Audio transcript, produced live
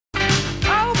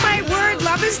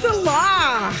is the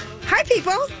law. Hi,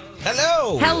 people.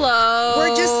 Hello.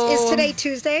 Hello. Is today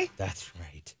Tuesday? That's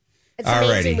right. It's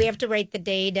amazing. We have to write the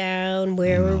day down.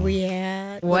 Where are we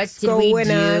at? What did we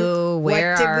do?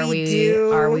 Where are we?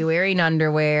 Do? Are we wearing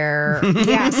underwear?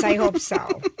 Yes, I hope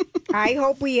so. I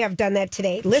hope we have done that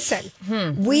today. Listen,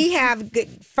 we have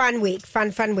fun week.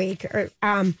 I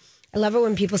love it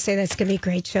when people say that's going to be a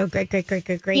great show. Great.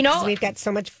 You know, we've got so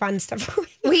much fun stuff.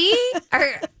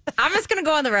 I'm just going to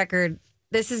go on the record.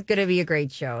 This is going to be a great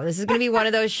show. This is going to be one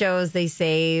of those shows they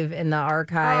save in the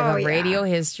archive of radio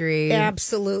history.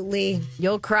 Absolutely.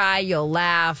 You'll cry. You'll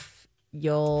laugh.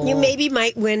 You maybe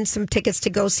might win some tickets to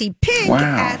go see Pink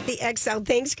at the XL.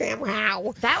 Thanks, Graham.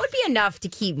 Wow. That would be enough to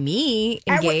keep me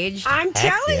engaged. I'm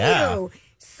telling you.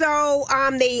 So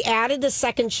they added a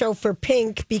second show for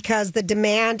Pink because the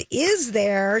demand is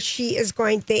there.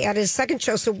 They added a second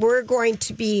show. So we're going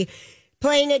to be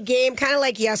playing a game kind of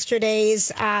like yesterday's.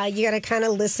 You got to kind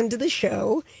of listen to the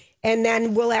show. And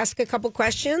then we'll ask a couple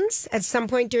questions at some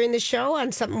point during the show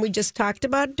on something we just talked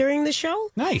about during the show.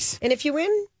 Nice. And if you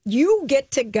win, you get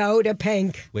to go to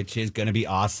Pink. Which is going to be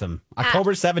awesome.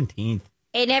 October 17th.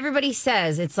 And everybody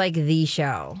says it's like the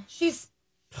show. She's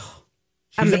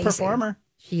a performer.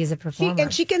 She is a performer.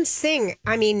 She can sing.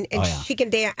 I mean, she can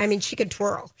dance. I mean, she can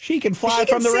twirl. She can fly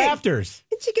from the rafters.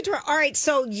 And she can twirl. All right.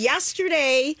 So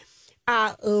yesterday,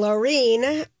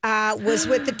 Lorene was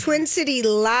with the Twin City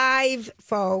Live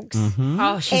folks. Mm-hmm.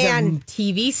 Oh, she's a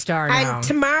TV star now. And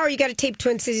tomorrow you got to tape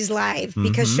Twin Cities Live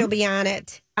because she'll be on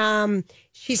it.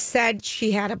 She said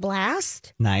she had a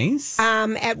blast. Nice.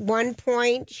 At one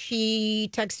point, she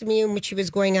texted me when she was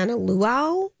going on a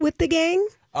luau with the gang.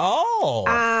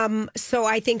 Oh. So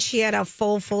I think she had a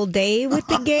full day with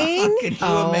the gang. Can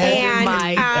you imagine?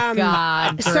 My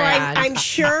God. So I'm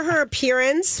sure her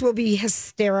appearance will be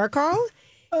hysterical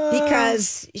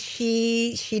because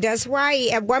she does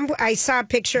Hawaii. At one point, I saw a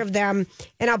picture of them,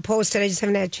 and I'll post it. I just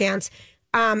haven't had a chance.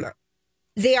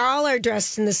 They all are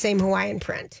dressed in the same Hawaiian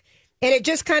print. And it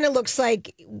just kind of looks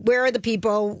like, where are the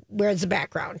people? Where's the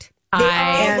background? They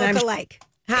all look alike.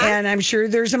 Huh? And I'm sure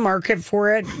there's a market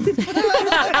for it. You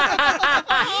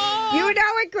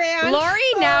know it, Grant. Lori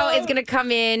now is going to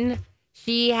come in.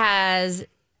 She has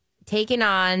taken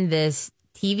on this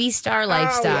TV star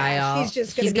lifestyle.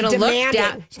 She's just going to look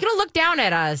down. She's going to look down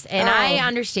at us, and I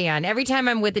understand. Every time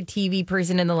I'm with a TV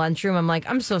person in the lunchroom, I'm like,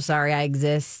 I'm so sorry I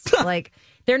exist. Like,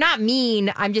 they're not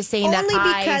mean. I'm just saying only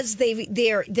because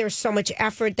there's so much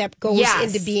effort that goes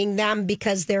into being them,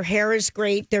 because their hair is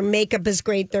great, their makeup is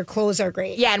great, their clothes are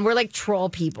great. Yeah, and we're like troll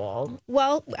people.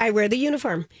 Well, I wear the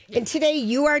uniform, and today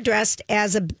you are dressed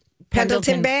as a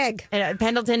Pendleton bag. And a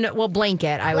Pendleton,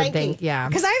 blanket, I would think. Yeah,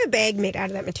 because I have a bag made out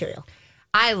of that material.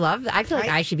 I love that. I feel like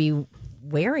I should be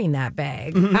wearing that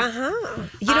bag. Mm-hmm.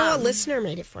 You know, a listener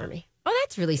made it for me. Oh,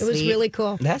 that's really sweet. It was really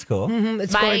cool. That's cool. Mm-hmm.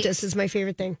 It's gorgeous. It's my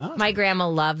favorite thing. Oh. My grandma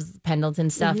loves Pendleton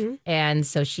stuff, and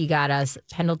so she got us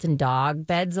Pendleton dog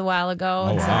beds a while ago.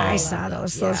 Oh, wow. I saw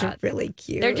those. Yeah. Those are really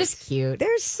cute. They're just cute.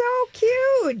 They're so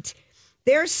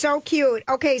cute.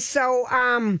 Okay,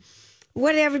 so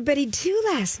what did everybody do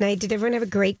last night? Did everyone have a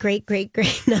great night?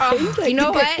 Oh, you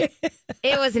know what?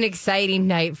 It was an exciting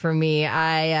night for me.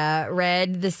 I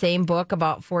read the same book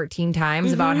about 14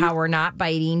 times about how we're not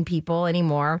biting people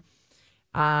anymore.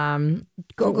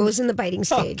 Go-Go's in the biting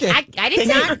stage. Okay. I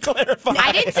didn't clarify?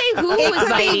 I didn't say who was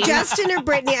biting. Justin or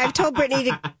Brittany. I've told Brittany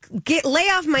to lay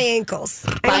off my ankles.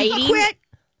 Biting? Quit.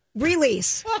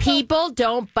 Release. People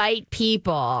don't bite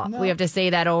people. No. We have to say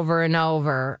that over and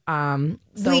over.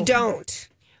 We don't.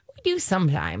 We do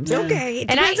sometimes. Okay. It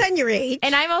depends on your age.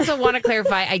 And I also want to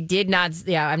clarify, I did not,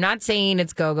 I'm not saying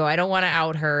it's Go-Go. I don't want to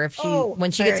out her if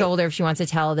when she gets older, if she wants to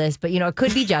tell this, but it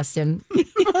could be Justin.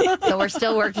 So we're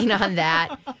still working on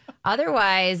that.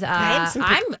 Otherwise, I was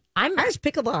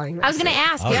pickleballing. I was going to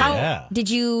ask, did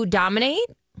you dominate?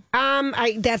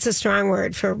 That's a strong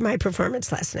word for my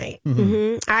performance last night.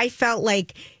 Mm-hmm. I felt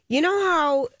like, you know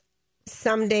how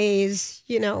some days,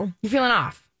 you're feeling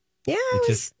off. Yeah,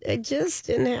 I just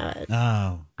didn't have it.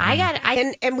 Oh,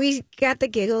 and we got the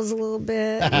giggles a little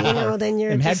bit. Then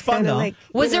you're just kind of like.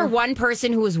 Was there one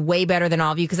person who was way better than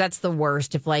all of you? Because that's the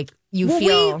worst. If you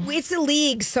feel it's a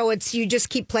league, so you just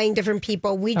keep playing different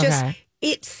people.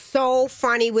 It's so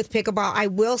funny with pickleball. I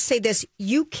will say this: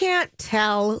 you can't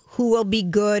tell who will be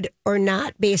good or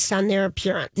not based on their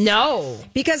appearance. No,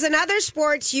 because in other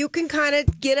sports you can kind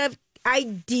of get a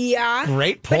idea.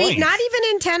 Great point. But not even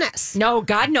in tennis. No,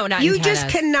 God, no, not in tennis. You just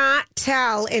cannot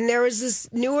tell. And there was this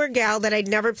newer gal that I'd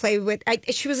never played with.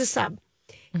 She was a sub.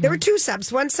 Mm-hmm. There were two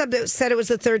subs. One sub that said it was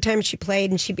the third time she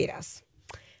played, and she beat us.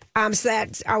 So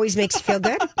that always makes you feel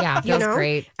good. Yeah, feels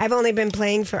great. I've only been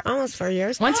playing for almost 4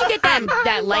 years. Once you get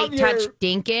that light touch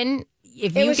dink in,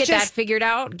 if you get that figured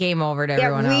out, game over to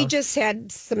everyone else. We just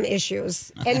had some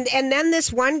issues. And then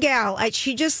this one gal,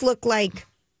 she just looked like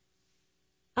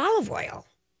olive oil.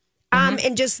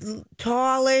 And just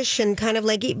tallish and kind of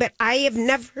like, but I have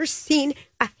never seen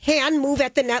a hand move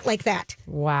at the net like that.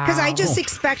 Wow. Because I just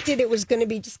expected it was going to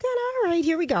be just kind of, all right,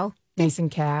 here we go. Nice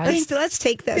and cash. Let's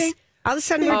take this. All of a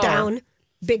sudden we're down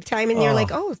big time and you're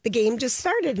like, oh, the game just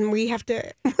started and we have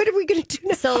to, what are we going to do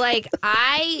now? So like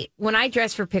when I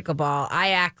dress for pickleball, I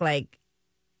act like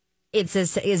it's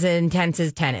as intense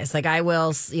as tennis. Like I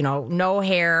will, no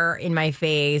hair in my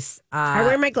face. I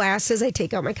wear my glasses. I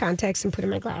take out my contacts and put in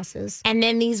my glasses. And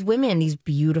then these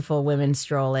beautiful women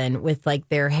stroll in with like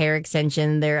their hair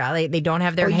extension. They don't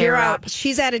have their hair up.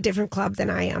 She's at a different club than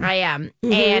I am. I am.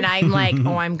 Mm-hmm. And I'm like,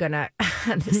 I'm going to,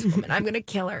 this woman, I'm going to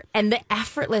kill her. And the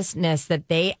effortlessness that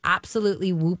they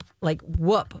absolutely whoop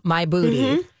my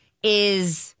booty.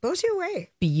 Is blows you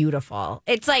away. Beautiful.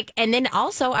 It's like, and then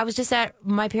also I was just at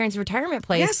my parents' retirement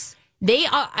place. Yes.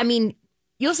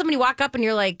 You'll have somebody walk up and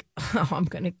you're like, oh, I'm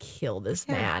going to kill this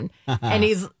man. And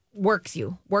he's works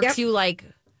you like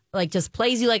just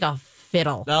plays you like a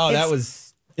fiddle. Oh, that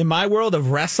was in my world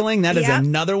of wrestling. That is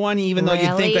another one, even though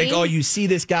you think like, oh, you see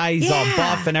this guy, he's all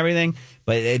buff and everything.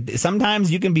 But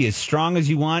sometimes you can be as strong as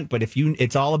you want. But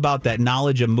it's all about that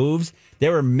knowledge of moves.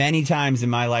 There were many times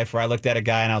in my life where I looked at a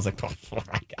guy and I was like, oh, I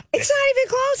got this. It's not even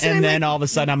close. And then all of a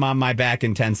sudden I'm on my back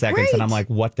in 10 seconds and I'm like,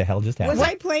 what the hell just happened? Was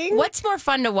I playing? What's more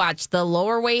fun to watch, the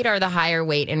lower weight or the higher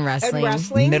weight in wrestling?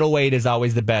 Middleweight is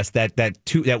always the best. That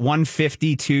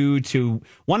 152 to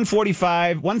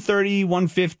 145, 130,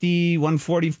 150,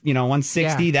 140,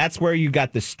 160. Yeah. That's where you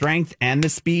got the strength and the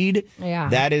speed. Yeah.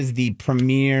 That is the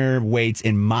premier weights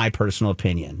in my personal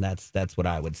opinion. That's what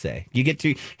I would say. You get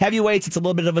to heavyweights, it's a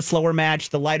little bit of a slower match.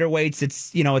 The lighter weights,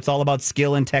 it's all about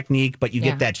skill and technique, but you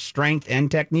get that strength and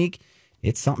technique.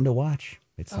 It's something to watch.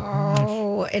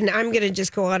 And I'm going to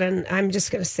just go out and I'm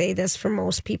just going to say this for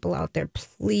most people out there,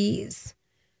 please.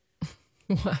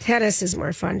 Tennis is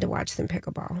more fun to watch than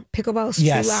pickleball. Pickleball is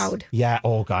too loud. Yeah.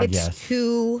 Oh, God, it's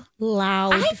too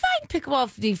loud. I find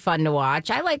pickleball to be fun to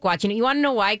watch. I like watching it. You want to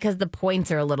know why? Because the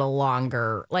points are a little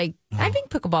longer. I think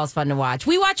pickleball is fun to watch.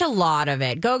 We watch a lot of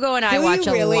it. Go and I watch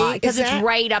a lot because it's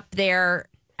right up there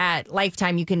at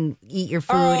Lifetime. You can eat your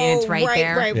food and it's right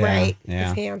there. Right.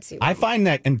 Yeah. It's fancy. I find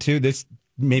that, and too, this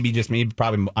maybe just me.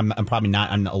 I'm probably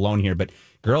not alone here, but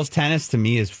girls' tennis to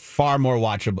me is far more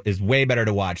watchable, is way better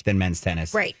to watch than men's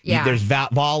tennis. Right. Yeah. There's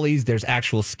volleys, there's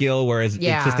actual skill, whereas it's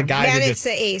just a guy. Then it's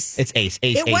the ace. It's ace.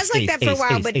 It was like that for a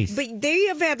while, but they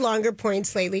have had longer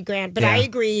points lately, Grant. But I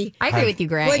agree. I agree with you,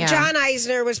 Grant. When John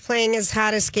Eisner was playing his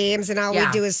hottest games, and all we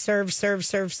do is serve.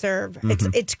 Mm-hmm.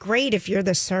 It's great if you're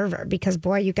the server because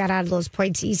boy, you got out of those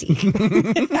points easy.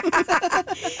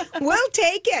 We'll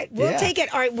take it. We'll take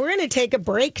it. All right, we're going to take a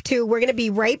break too. We're going to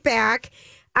be right back.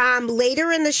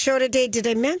 Later in the show today, did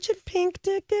I mention pink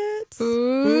tickets?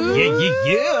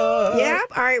 Yeah. Yeah.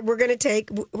 All right, we're gonna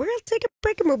take a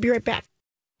break and we'll be right back.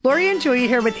 Lori and Julie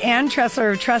here with Ann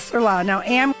Tressler of Tressler Law. Now,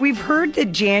 Ann, we've heard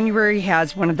that January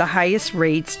has one of the highest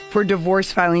rates for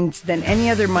divorce filings than any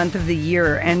other month of the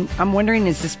year. And I'm wondering,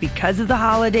 is this because of the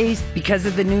holidays, because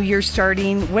of the new year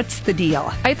starting? What's the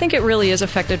deal? I think it really is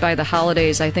affected by the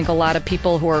holidays. I think a lot of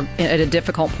people who are at a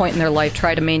difficult point in their life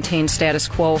try to maintain status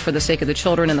quo for the sake of the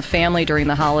children and the family during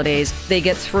the holidays. They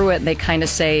get through it and they kind of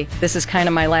say, this is kind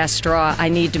of my last straw. I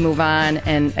need to move on.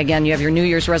 And again, you have your New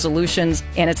Year's resolutions,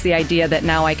 and it's the idea that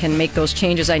now I can make those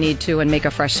changes I need to and make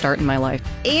a fresh start in my life.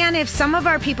 And if some of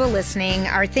our people listening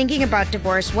are thinking about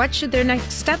divorce, what should their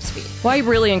next steps be? Well, I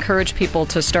really encourage people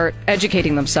to start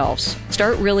educating themselves.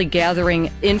 Start really gathering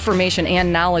information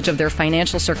and knowledge of their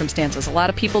financial circumstances. A lot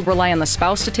of people rely on the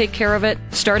spouse to take care of it.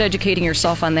 Start educating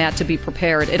yourself on that to be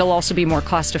prepared. It'll also be more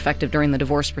cost effective during the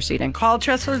divorce proceeding. Call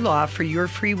Tressler Law for your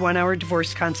free 1-hour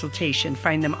divorce consultation.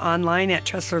 Find them online at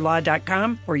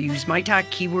TresslerLaw.com or use my talk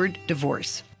keyword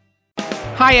divorce.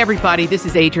 Hi, everybody. This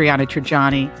is Adriana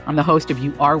Trajani. I'm the host of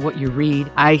You Are What You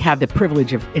Read. I have the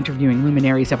privilege of interviewing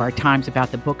luminaries of our times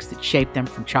about the books that shaped them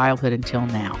from childhood until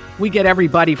now. We get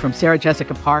everybody from Sarah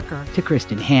Jessica Parker to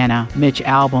Kristen Hanna, Mitch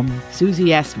Albom, Susie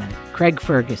Essman, Craig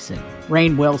Ferguson,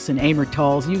 Rainn Wilson, Amor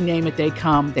Tolls, you name it, they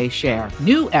come, they share.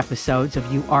 New episodes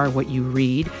of You Are What You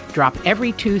Read drop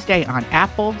every Tuesday on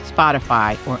Apple,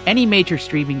 Spotify, or any major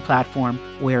streaming platform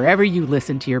wherever you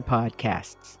listen to your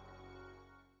podcasts.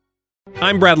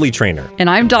 I'm Bradley Trainer.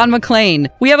 And I'm Don McClain.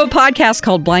 We have a podcast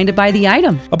called Blinded by the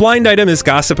Item. A blind item is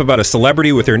gossip about a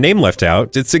celebrity with their name left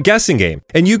out. It's a guessing game,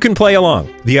 and you can play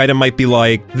along. The item might be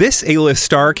like, this A-list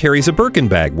star carries a Birkin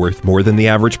bag worth more than the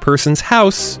average person's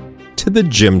house to the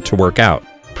gym to work out.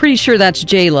 Pretty sure that's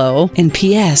J-Lo. And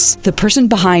P.S. the person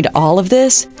behind all of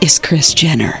this is Kris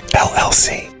Jenner,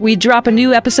 LLC. We drop a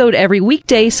new episode every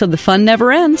weekday so the fun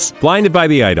never ends. Blinded by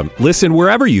the Item. Listen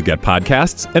wherever you get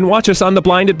podcasts and watch us on the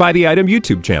Blinded by the Item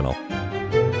YouTube channel.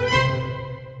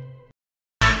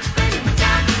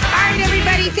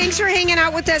 Thanks for hanging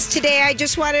out with us today. I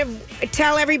just want to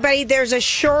tell everybody there's a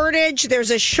shortage.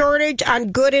 There's a shortage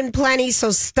on Good and Plenty,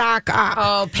 so stock up.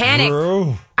 Oh, panic.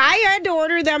 Bro. I had to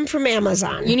order them from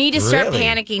Amazon. You need to start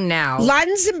panicking now.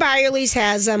 Lund's and Byerly's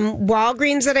has them.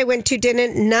 Walgreens that I went to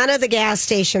didn't. None of the gas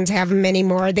stations have them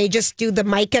anymore. They just do the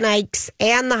Mike and Ike's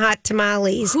and the hot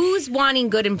tamales. Who's wanting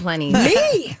Good and Plenty?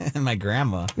 Me. My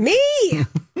grandma. Me.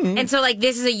 And so, like,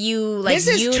 this is a you, like, this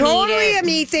is you totally a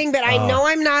me thing, but I know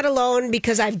I'm not alone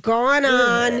because I've gone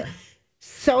on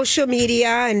social media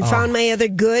and found my other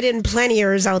Good and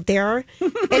Plentyers out there,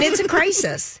 and it's a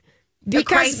crisis.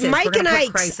 Because Mike and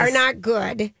Ike's are not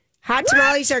good. Hot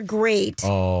tamales are great.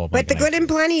 But the Good and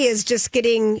Plenty is just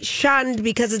getting shunned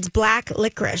because it's black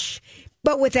licorice.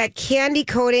 But with that candy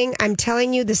coating, I'm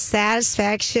telling you, the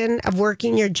satisfaction of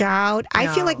working your jaw out.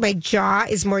 I feel like my jaw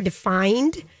is more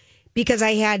defined because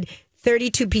I had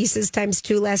 32 pieces times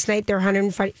 2 last night. They're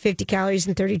 150 calories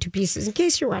and 32 pieces, in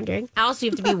case you're wondering. Also,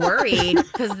 you have to be worried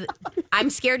because I'm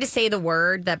scared to say the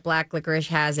word that black licorice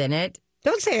has in it.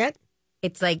 Don't say it.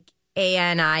 It's like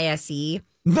ANISE.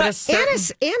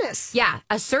 Anise. Yeah,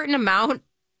 a certain amount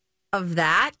of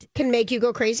that can make you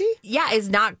go crazy. Yeah, is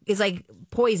like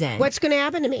poison. What's going to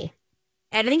happen to me?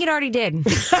 And I think it already did.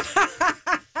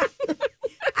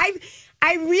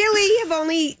 I really have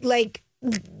only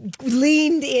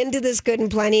leaned into this Good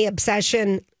and Plenty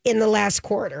obsession in the last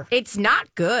quarter. It's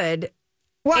not good.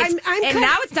 Well,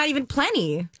 now it's not even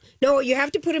plenty. No, you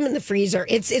have to put them in the freezer.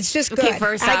 It's just good. Okay,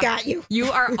 first I off, got you.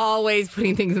 You are always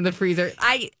putting things in the freezer.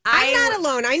 I'm not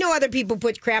alone. I know other people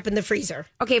put crap in the freezer.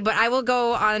 Okay, but I will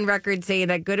go on record saying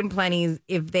that Good and Plenty,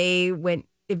 if they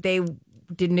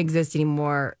didn't exist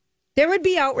anymore, there would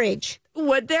be outrage.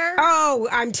 Would there? Oh,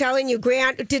 I'm telling you,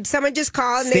 Grant. Did someone just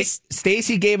call? And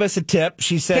Stacy gave us a tip.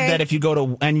 She said that if you go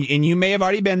to and you may have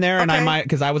already been there, and I might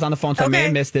because I was on the phone, so I may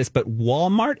have missed this. But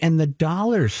Walmart and the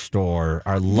dollar store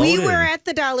are loaded. We were at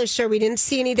the dollar store. We didn't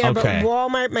see any there, but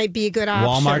Walmart might be a good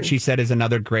option. Walmart, she said, is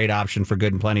another great option for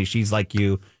Good and Plenty. She's like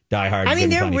you. Die hard. I mean,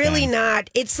 they're really not.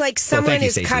 It's like someone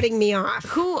is cutting me off.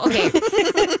 Who? Okay,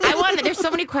 there's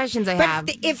so many questions I have.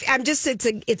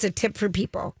 It's a tip for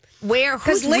people.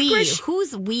 Who's licorice?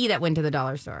 Who's we that went to the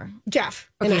dollar store?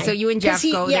 Jeff. Okay, so you and Jeff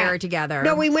go there together.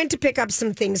 No, we went to pick up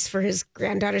some things for his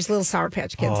granddaughter's little Sour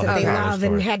Patch Kids that they love,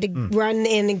 and had to run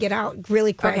in and get out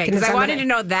really quick. Okay, because I wanted to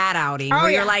know that outing where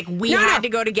you're like, we had to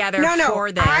go together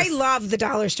for this. I love the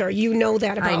dollar store. You know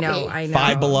that about me. I know.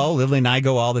 Five Below. Lily and I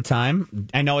go all the time.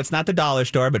 I know it's not the dollar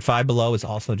store, but Five Below is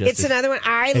also just. It's another one.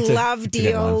 I love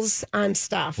deals on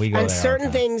stuff. On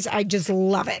certain things, I just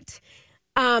love it.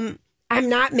 I'm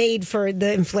not made for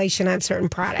the inflation on certain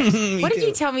products. What did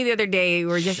you tell me the other day? You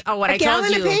were just a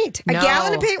gallon of paint. A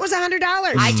gallon of paint was $100.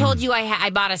 I told you I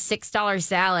bought a $6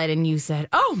 salad, and you said,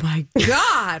 "Oh my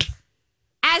god."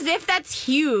 As if that's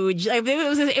huge. Like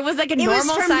it was like a normal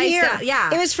size salad.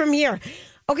 Yeah. It was from here.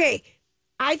 Okay.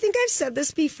 I think I've said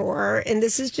this before, and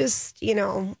this is just,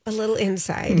 a little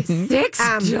inside.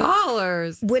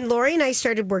 $6. When Lori and I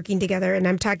started working together, and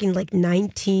I'm talking like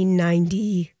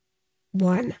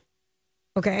 1991.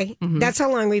 Okay. Mm-hmm. That's how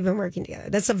long we've been working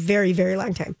together. That's a very, very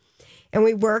long time. And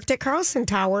we worked at Carlson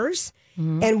Towers,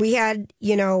 and we had,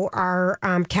 our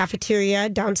cafeteria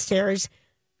downstairs.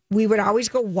 We would always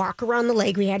go walk around the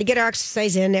lake. We had to get our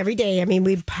exercise in every day. I mean,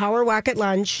 we'd power walk at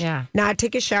lunch, not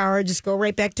take a shower, just go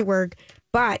right back to work.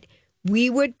 But we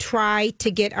would try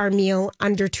to get our meal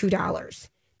under $2.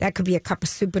 That could be a cup of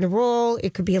soup and a roll.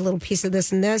 It could be a little piece of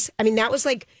this and this. I mean, that was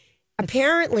like,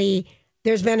 apparently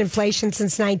there's been inflation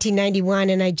since 1991,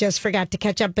 and I just forgot to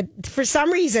catch up. But for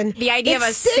some reason, the idea of a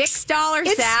 $6 salad.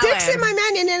 It sticks in my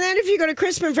mind. And then if you go to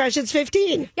Crispin Fresh, it's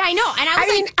 $15. Yeah, I know. And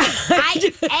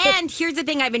and here's the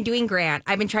thing I've been doing, Grant.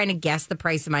 I've been trying to guess the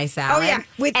price of my salad. Oh, yeah.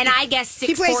 And I guess $6.14.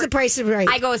 He plays the price right.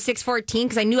 I go $6.14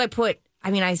 because I knew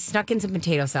I snuck in some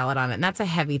potato salad on it, and that's a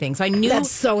heavy thing. So I knew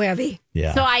that's so heavy.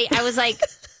 Yeah. So I was like,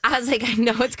 I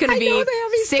know it's going to be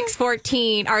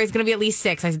 $6.14, or it's going to be at least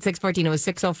 $6. I said $6.14. It was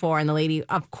 $6.04, and the lady,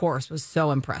 of course, was so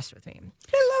impressed with me.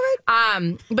 I love it.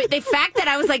 But the fact that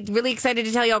I was like really excited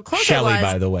to tell you how close Shelly, I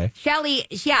was. by the way. Shelly,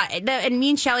 yeah. And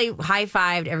me and Shelly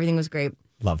high-fived. Everything was great.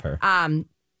 Love her.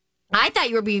 I thought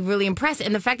you would be really impressed.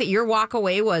 And the fact that your walk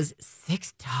away was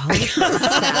 $6 for a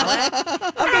salad.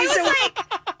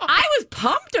 I was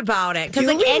pumped about it. Because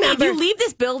if you leave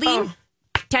this building,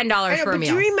 $10 for a meal.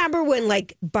 Do you remember when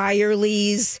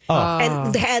Byerly's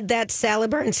and had that salad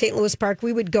bar in St. Louis Park?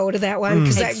 We would go to that one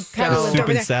because I kind of lived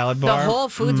over there. Salad bar. The Whole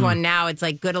Foods one now, it's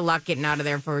like good luck getting out of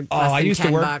there for less than I used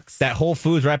to work $10. that Whole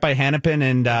Foods right by Hennepin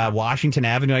and Washington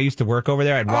Avenue. I used to work over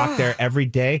there. I'd walk there every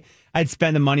day. I'd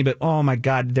spend the money, but oh my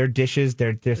God, their dishes,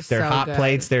 their so hot good.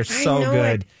 plates, they're so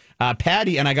good.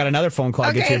 Patty, and I got another phone call.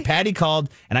 I'll get to you. Patty called,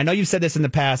 and I know you've said this in the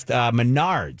past,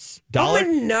 Menards.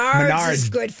 Menards is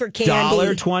good for candy.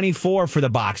 $1.24 for the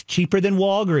box. Cheaper than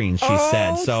Walgreens, she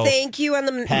said. So thank you. And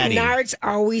the Patty. Menards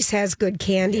always has good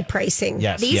candy pricing.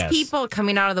 Yes, These people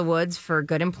coming out of the woods for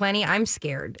Good and Plenty, I'm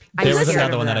scared. There was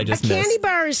another one that I just missed. Candy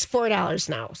bar is $4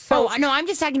 now. So no, I'm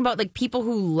just talking about people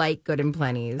who like Good and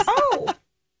Plenties.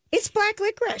 It's black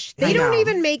licorice. They don't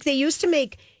even make, they used to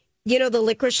make, the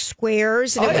licorice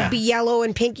squares, and it would be yellow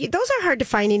and pink. Those are hard to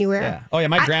find anywhere. Yeah. Oh, yeah.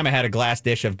 My grandma had a glass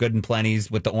dish of Good and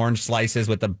Plenty's with the orange slices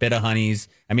with the bit of honeys.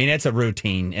 I mean, it's a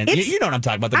routine. And you know what I'm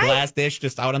talking about, the glass dish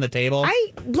just out on the table.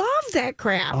 I love that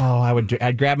crap. Oh,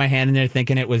 I'd grab my hand in there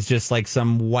thinking it was just like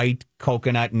some white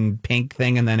coconut and pink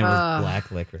thing, and then it was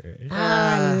black licorice.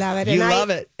 I love it. You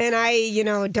love it. And I,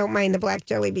 don't mind the black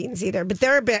jelly beans either, but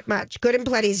they're a bit much. Good and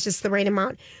Plenty is just the right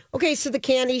amount. Okay, so the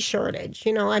candy shortage,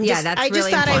 I just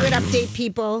thought I would update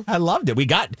people. I loved it. We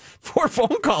got 4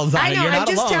 phone calls on it. You're not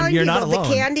I'm just alone. telling You're people not alone.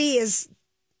 the candy is,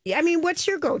 what's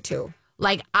your go-to?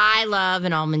 I love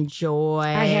an Almond Joy.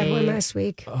 I had one last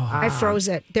week. I froze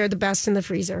it. They're the best in the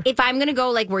freezer. If I'm going to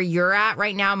go where you're at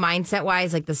right now,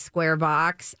 mindset-wise, the square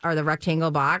box or the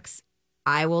rectangle box,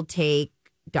 I will take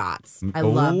Dots. I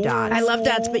love Dots. I love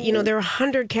Dots, but they're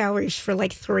 100 calories for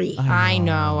 3. I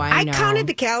know. I counted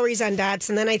the calories on Dots,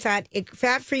 and then I thought,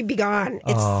 fat-free, be gone.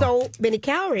 It's so many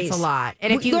calories. It's a lot.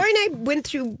 And if Lori and I went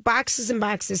through boxes and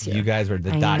boxes here. You guys were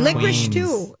the Dot licorice, queens.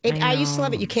 too. I used to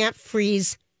love it. You can't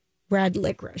freeze red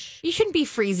licorice. You shouldn't be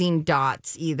freezing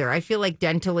Dots either. I feel like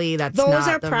dentally that's Those not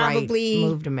are the probably right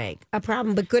move to make. A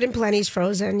problem, but Good and Plenty's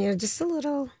frozen. Just a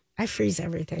little. I freeze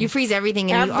everything. You freeze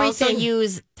everything, and you also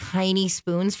use tiny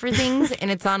spoons for things, and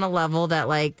it's on a level that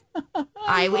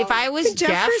if I was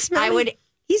Jeff, I would.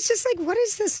 He's just what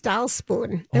is this doll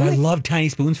spoon? Oh, I love tiny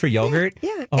spoons for yogurt.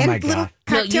 Yeah. Oh, and my little God.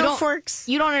 cocktail forks.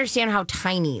 You don't understand how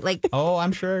tiny. Oh,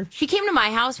 I'm sure. She came to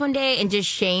my house one day and just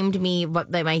shamed me,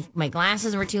 but my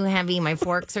glasses were too heavy, my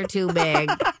forks are too big.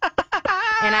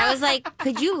 And I was like,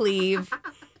 could you leave?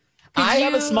 I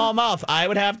have a small mouth. I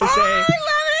would have to say. I love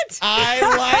it. I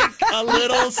like a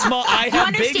little small. I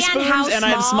have big spoons and I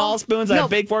have small spoons. I have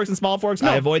big forks and small forks.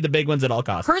 I avoid the big ones at all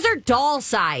costs. Hers are doll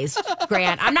sized,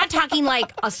 Grant. I'm not talking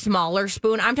a smaller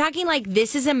spoon. I'm talking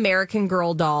this is American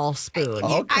Girl doll spoon.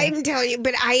 Okay. I'm telling you,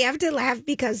 but I have to laugh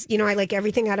because, I like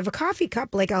everything out of a coffee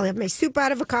cup. I'll have my soup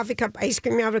out of a coffee cup, ice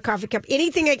cream out of a coffee cup,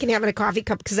 anything I can have in a coffee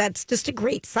cup because that's just a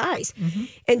great size. Mm-hmm.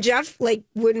 And Jeff,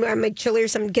 when I'm chili or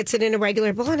something, gets it in a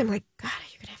regular bowl and I'm like, God,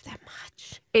 are you going to have that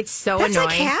much? It's so That's annoying.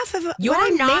 Like half of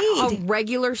You're not a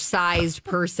regular sized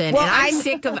person, well, and I'm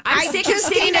sick of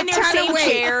sitting in their same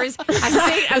chairs.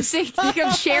 I'm sick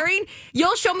of sharing.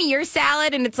 You'll show me your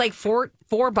salad, and it's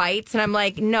four bites, and I'm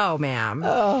like, no, ma'am.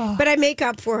 Oh. But I make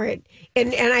up for it,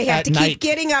 and I have to keep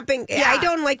getting up. And I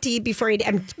don't like to eat before I eat.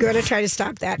 I'm going to try to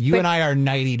stop that. You and I are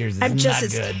night eaters.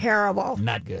 It's terrible.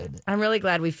 Not good. I'm really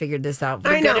glad we figured this out.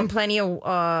 I know. Good and Plenty of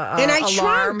and I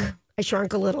shrunk. I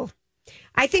shrunk a little.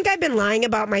 I think I've been lying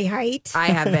about my height. I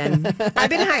have been. I've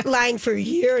been lying for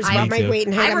years about my weight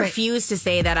and height. I refuse to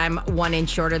say that I'm 1 inch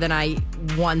shorter than I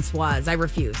once was. I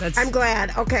refuse. I'm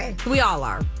glad. Okay. We all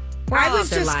are. I was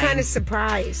just kind of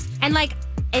surprised. And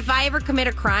if I ever commit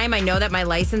a crime, I know that my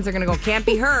license are going to go, can't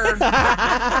be her.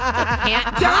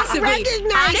 Can't possibly.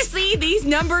 Honestly, these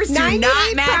numbers do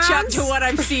not match up to what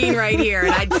I'm seeing right here.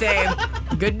 And I'd say,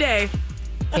 good day.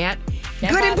 Can't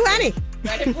Good and Plenty.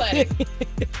 Good and Plenty.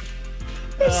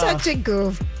 You're such a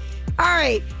goof. All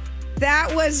right.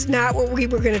 That was not what we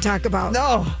were going to talk about.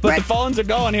 No, but the phones are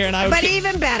going here. But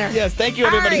even better. Yes, thank you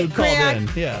everybody who called Grant,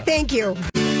 in. Yeah. Thank you.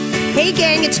 Hey,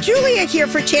 gang, it's Julia here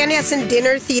for Chanhassen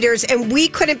Dinner Theaters, and we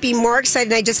couldn't be more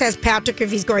excited. I just asked Patrick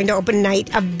if he's going to open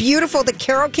night of the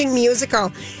Carole King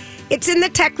musical. It's in the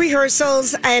tech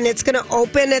rehearsals, and it's going to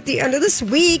open at the end of this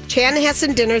week.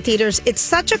 Chanhassen Dinner Theaters. It's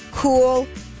such a cool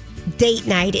date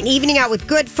night, an evening out with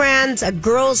good friends, a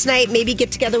girls' night, maybe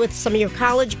get together with some of your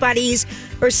college buddies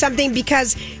or something,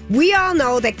 because we all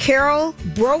know that Carol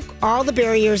broke all the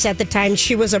barriers at the time.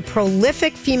 She was a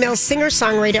prolific female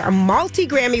singer-songwriter, a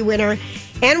multi-Grammy winner,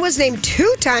 and was named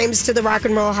 2 times to the Rock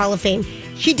and Roll Hall of Fame.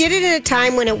 She did it in a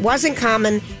time when it wasn't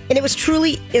common, and it was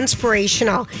truly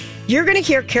inspirational. You're going to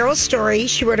hear Carol's story.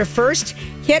 She wrote her first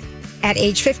hit at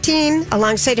age 15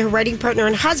 alongside her writing partner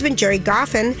and husband, Jerry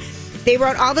Goffin. They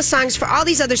wrote all the songs for all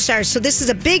these other stars. So this is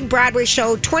a big Broadway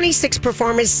show, 26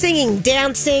 performers singing,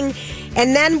 dancing.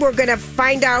 And then we're going to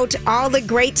find out all the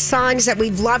great songs that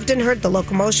we've loved and heard. The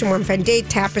Locomotion, Warm Fun Day,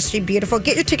 Tapestry, Beautiful.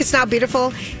 Get your tickets now,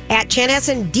 beautiful, at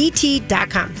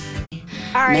chanhassendt.com.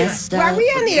 All right, are we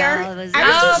on the air?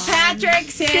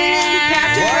 Patrick's in.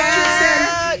 Patrick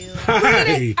Richardson.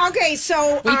 Okay,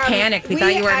 so we panicked. We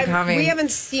thought you weren't coming. We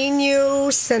haven't seen you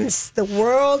since the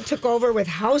world took over with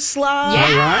House Love. Yes.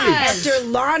 All right. After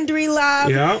Laundry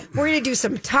Love. Yeah. We're going to do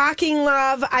some Talking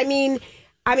Love. I mean,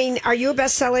 are you a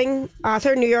best-selling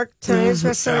author? New York Times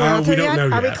best-selling author we don't yet? know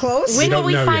Are we yet. close? When will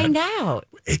we find out?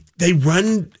 They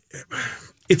run.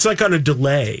 It's like on a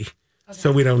delay,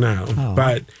 so we don't know.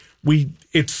 But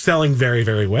it's selling very,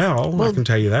 very well. I can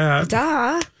tell you that.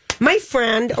 Duh. My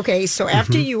friend, okay, so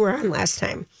after you were on last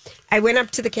time, I went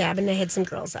up to the cabin. I had some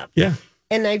girls up. Yeah.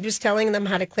 And I was telling them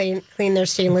how to clean their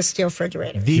stainless steel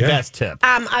refrigerator. The best tip.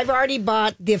 I've already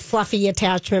bought the fluffy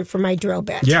attachment for my drill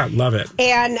bit. Yeah, love it.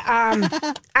 And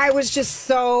I was just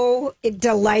so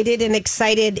delighted and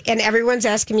excited. And everyone's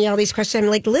asking me all these questions.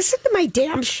 I'm like, listen to my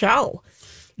damn show.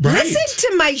 Right. Listen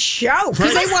to my show.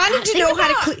 Because I wanted to know how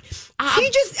to clean.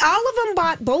 All of them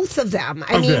bought both of them.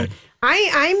 I mean, good.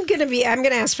 I'm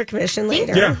gonna ask for commission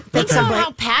later. Yeah. Think about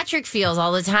how Patrick feels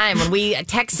all the time when we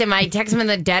text him. I text him in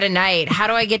the dead of night. How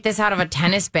do I get this out of a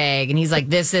tennis bag? And he's like,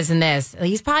 this, and this.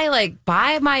 He's probably like,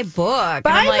 buy my book.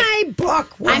 Buy my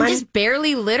book, woman. I'm just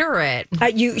barely literate.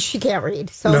 She can't read,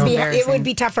 so it would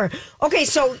be tougher. Okay,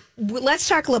 so let's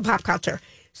talk a little pop culture.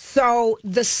 So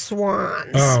the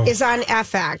Swans is on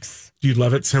FX. Do you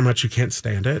love it so much you can't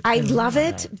stand it? I love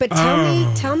it, but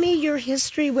tell me your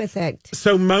history with it.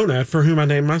 So Mona, for whom I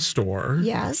named my store,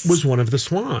 was one of the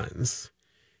Swans.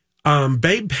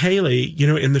 Babe Paley,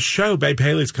 in the show, Babe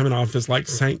Paley's coming off as like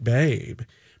Saint Babe.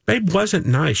 Babe wasn't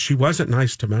nice. She wasn't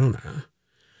nice to Mona.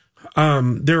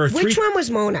 There are Which one was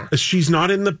Mona? She's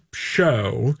not in the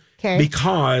show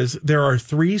because there are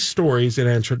 3 stories in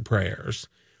Answered Prayers.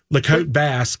 Lacote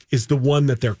Basque is the one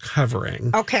that they're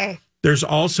covering. Okay. There's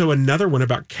also another one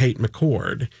about Kate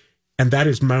McCord, and that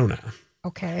is Mona.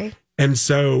 Okay. And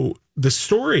so the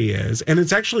story is, and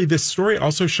it's actually, this story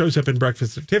also shows up in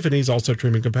Breakfast at Tiffany's, also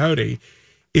Truman Capote.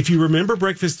 If you remember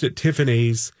Breakfast at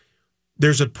Tiffany's,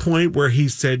 there's a point where he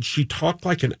said she talked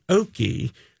like an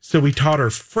Okie, so we taught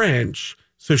her French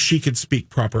so she could speak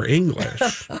proper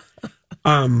English.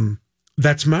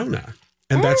 That's Mona.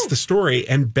 And that's the story.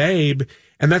 And Babe,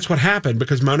 and that's what happened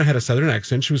because Mona had a Southern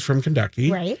accent. She was from Kentucky.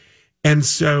 Right. And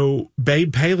so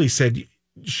Babe Paley said,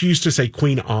 she used to say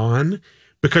Queen Anne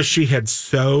because she had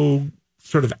so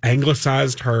sort of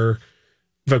anglicized her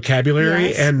vocabulary.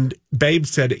 Yes. And Babe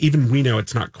said, even we know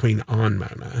it's not Queen Anne,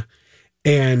 Mona.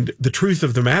 And the truth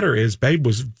of the matter is Babe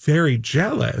was very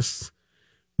jealous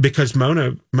because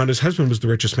Mona's husband was the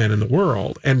richest man in the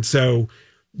world. And so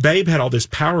Babe had all this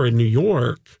power in New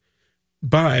York,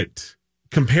 but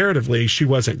comparatively, she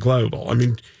wasn't global. I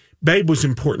mean, Babe was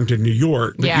important in New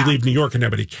York, but you leave New York and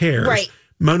nobody cares. Right.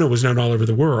 Mona was known all over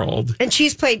the world. And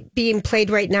she's being played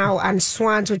right now on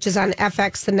Swans, which is on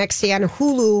FX the next day on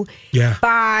Hulu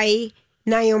by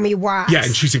Naomi Watts. Yeah,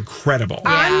 and she's incredible.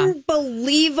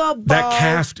 Unbelievable. That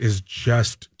cast is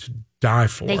just to die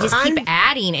for. They just keep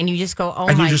adding, and you just go, oh my God.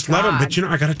 And you just love them. But,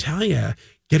 I got to tell you,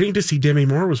 getting to see Demi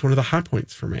Moore was one of the high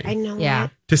points for me. I know. Yeah.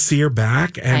 To see her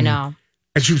back. And, I know.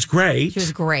 And she was great. She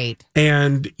was great.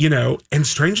 And, and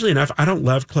strangely enough, I don't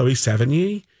love Chloe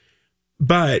Sevigny,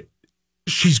 but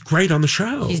she's great on the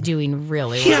show. She's doing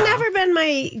really well. She's never been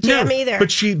my jam either.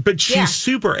 But she's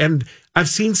super. And I've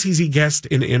seen CZ Guest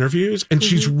in interviews, and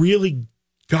she's really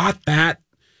got that.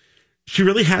 She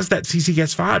really has that CZ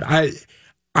Guest vibe.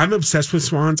 I'm obsessed with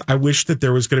Swans. I wish that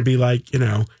there was going to be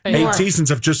 8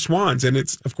 seasons of just Swans, and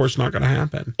it's of course not going to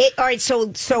happen. All right,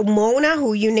 so Mona,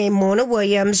 who you named Mona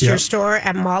Williams, your store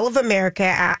at Mall of America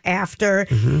after.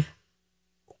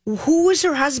 Mm-hmm. Who was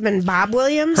her husband? Bob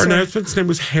Williams? Her husband's name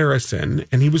was Harrison,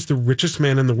 and he was the richest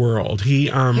man in the world.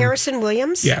 Harrison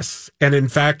Williams? Yes, and in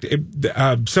fact,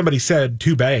 somebody said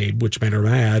to Babe, which made her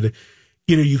mad.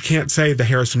 You can't say the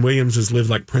Harrison Williamses live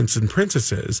like princes and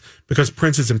princesses because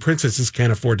princes and princesses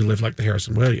can't afford to live like the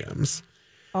Harrison Williams.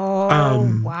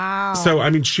 Oh, wow. So, I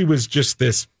mean, she was just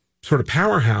this sort of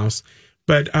powerhouse.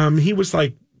 But he was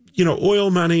like, oil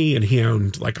money, and he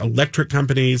owned like electric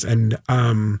companies, and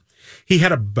he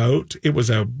had a boat. It was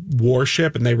a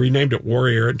warship, and they renamed it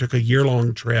Warrior, and took a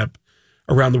year-long trip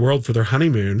around the world for their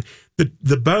honeymoon.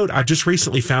 The boat, I just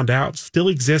recently found out, still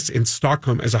exists in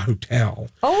Stockholm as a hotel.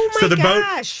 Oh, my so the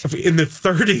gosh. boat in the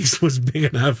 30s was big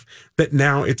enough that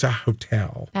now it's a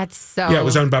hotel. That's so... Yeah, it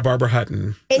was owned by Barbara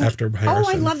Hutton after Harrison.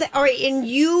 Oh, I love that. All right, and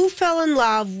you fell in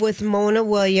love with Mona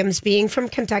Williams, being from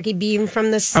Kentucky, being from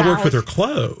the South. I worked with her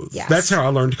clothes. Yes. That's how I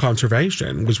learned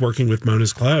conservation, was working with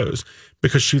Mona's clothes,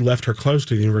 because she left her clothes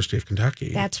to the University of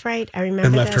Kentucky. That's right. I remember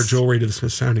And left her this. jewelry to the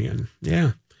Smithsonian.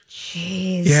 Yeah.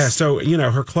 Jeez. Yeah, so,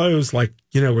 her clothes, were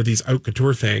these haute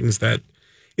couture things that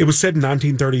it was said in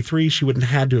 1933 she wouldn't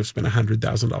have had to have spent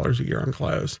 $100,000 a year on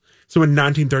clothes. So in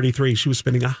 1933, she was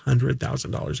spending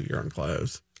 $100,000 a year on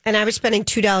clothes. And I was spending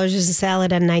 $2 as a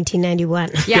salad in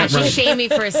 1991. Yeah, she shamed me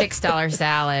for a $6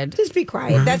 salad. Just be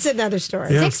quiet. That's another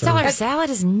story. Yeah, $6 salad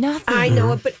is nothing. I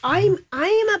know it, but I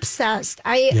am obsessed.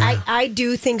 I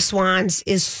do think Swans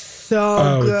is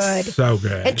so good. It's so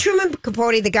good. And Truman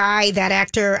Capote, the guy, that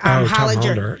actor, Tom Hollinger,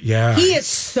 Hollander, yeah. he is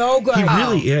so good. He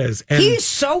really is. And, he is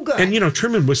so good. And,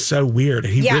 Truman was so weird.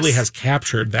 He Yes. really has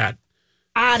captured that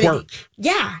Oddity. quirk.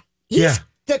 Yeah. He's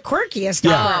the quirkiest.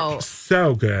 Yeah. Oh.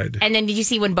 So good. And then did you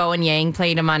see when Bowen Yang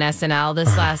played him on SNL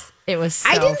this last? It was so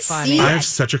I didn't funny. see I it. have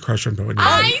such a crush on Bowen.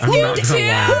 I I'm do not gonna too.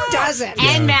 lie. Who doesn't?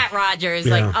 And Matt Rogers,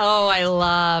 Yeah. I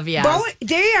love,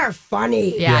 They are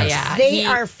funny. Yeah, Yes. yeah. They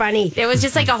are funny. It was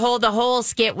just like the whole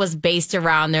skit was based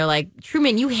around, they're like,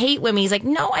 Truman, you hate women. He's like,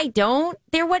 no, I don't.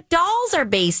 They're what dolls are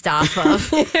based off of.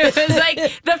 It was like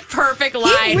the perfect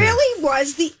line. He really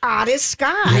was the oddest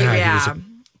guy. Yeah.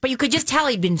 But you could just tell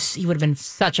he would have been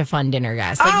such a fun dinner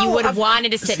guest. Like you would have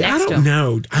wanted to sit next I to don't him.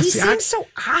 know. He seems so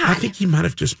odd. I think he might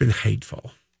have just been hateful.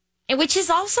 And which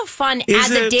is also fun Is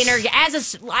as a it? dinner.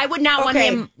 I would not want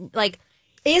him like.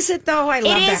 Is it though? I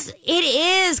love that. It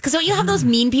is because don't you have those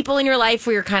mean people in your life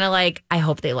where you're kind of like, I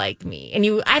hope they like me,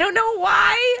 and I don't know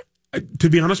why. To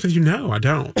be honest with you, no, I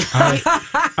don't.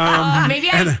 Maybe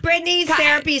Brittany's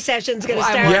therapy session's going to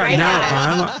start Yeah, right no,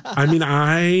 now.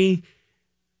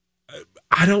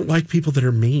 I don't like people that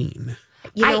are mean.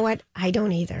 You know what? I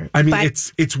don't either. I mean,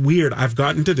 But it's weird. I've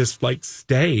gotten to this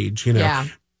stage, Yeah.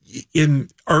 in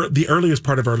the earliest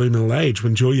part of our liminal age,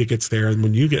 when Julia gets there and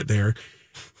when you get there,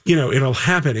 it'll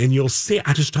happen, and you'll see.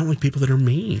 I just don't like people that are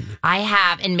mean. I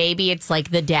have, and maybe it's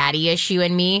like the daddy issue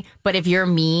in me. But if you're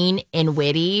mean and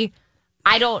witty,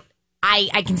 I don't.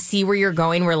 I can see where you're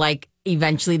going. Where like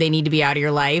eventually they need to be out of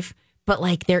your life. But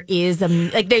like there is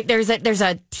there's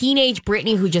a teenage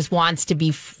Brittany who just wants to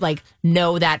be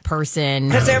know that person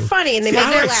because they're funny and they make I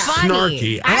you like laugh.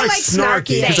 snarky. I like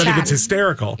snarky because I think it's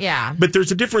hysterical. Yeah. But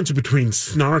there's a difference between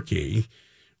snarky,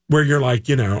 where you're like,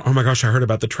 oh my gosh, I heard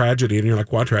about the tragedy, and you're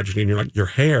like, what tragedy? And you're like, your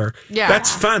hair. Yeah.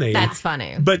 That's funny. That's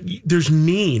funny. But there's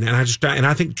mean, and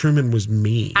I think Truman was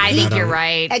mean. I think you're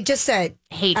right. Just a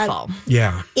Hateful.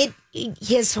 Yeah.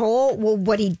 His whole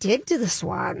what he did to the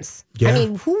Swans. Yeah. I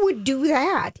mean, who would do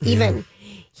that? Even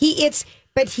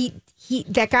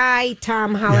that guy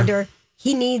Tom Hollander.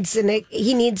 He needs an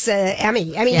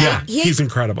Emmy. I mean, he's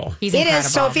incredible. He's It incredible.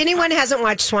 is. So if anyone hasn't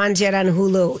watched Swans yet on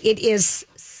Hulu, it is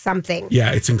something.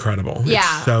 Yeah, it's incredible. Yeah.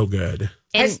 It's so good.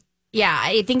 And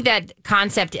I think that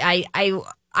concept,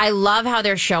 I love how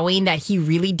they're showing that he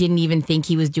really didn't even think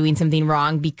he was doing something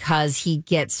wrong because he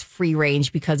gets free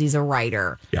range because he's a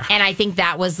writer. Yeah. And I think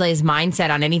that was his mindset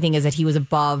on anything, is that he was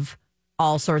above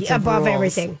all sorts of Above rules.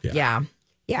 everything. Yeah.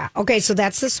 Yeah. Okay, so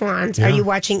that's the Swans. Yeah. Are you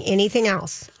watching anything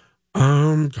else?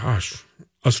 Gosh.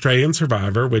 Australian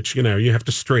Survivor, which, you have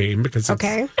to stream because it's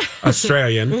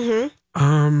Australian.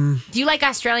 Mm-hmm. Do you like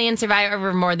Australian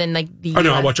Survivor more than like the Oh,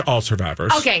 no, US? I watch all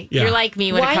Survivors. Okay. Yeah. You're like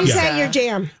me when Why it comes is to that your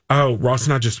jam? Oh, Ross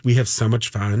and I we have so much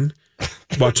fun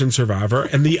watching Survivor.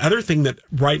 And the other thing that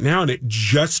right now, and it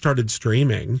just started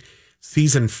streaming,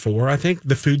 season 4, I think,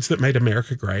 The Foods That Made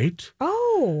America Great. Oh.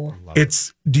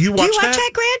 Do you watch that,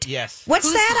 Grant? Yes.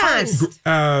 What's that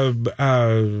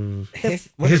on?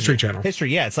 History Channel.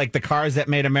 History, yeah. It's like the cars that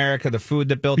made America, the food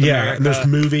that built America. Yeah, and there's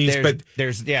movies,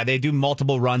 they do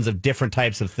multiple runs of different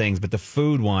types of things, but the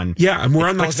food one. Yeah, and we're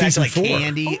on like goes back to, season 4.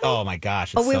 Candy. Oh my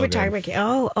gosh. It's we so were good. talking about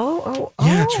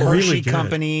Yeah, it's really Hershey good.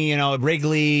 Company,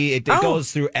 Wrigley. It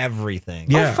goes through everything.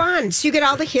 Yeah. Oh, fun. So you get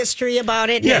all the history about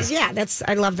it. Yeah.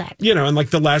 I love that. And like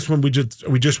the last one we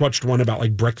just watched one about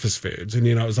like breakfast foods, and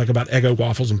it was like about Eggo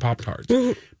waffles and Pop-Tarts.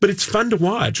 Mm-hmm. But it's fun to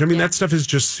watch. I mean, that stuff is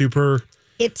just super.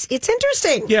 It's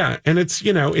interesting. Yeah, and it's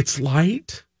it's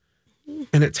light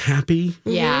and it's happy.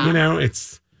 Yeah.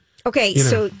 It's Okay,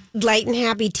 so light and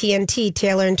happy TNT,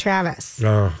 Taylor and Travis.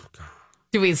 oh god.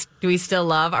 Do we still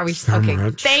love? Are we so okay?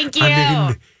 much. Thank you. I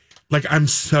mean, like, I'm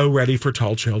so ready for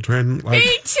Tall Children. Like,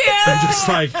 Me too. I'm just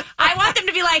like, I want them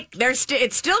to be like,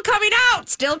 it's still coming out.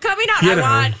 Still coming out. you I know,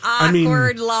 want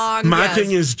awkward, long. My yes.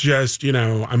 thing is just, he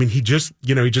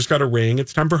just got a ring.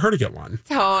 It's time for her to get one.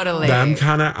 Totally.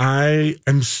 I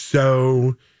am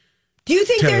so. Do you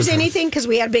think there's Taylor anything, because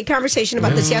we had a big conversation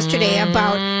about this yesterday,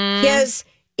 about his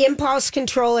impulse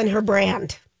control and her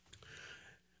brand?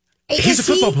 He's a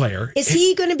football player. Is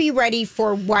he going to be ready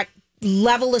for what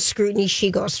level of scrutiny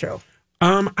she goes through?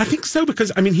 I think so,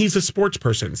 because he's a sports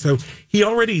person, so he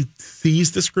already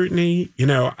sees the scrutiny.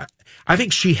 I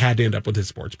think she had to end up with a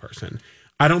sports person.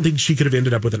 I don't think she could have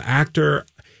ended up with an actor.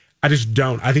 I just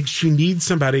don't. I think she needs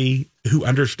somebody who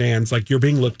understands, like, you're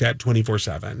being looked at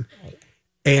 24/7.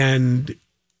 And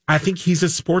I think he's a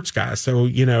sports guy, so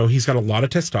he's got a lot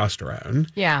of testosterone.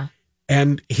 Yeah,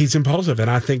 and he's impulsive, and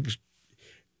I think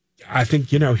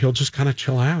he'll just kind of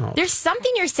chill out. There's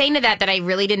something you're saying to that I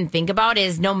really didn't think about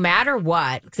is no matter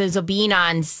what, so being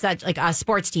on such like a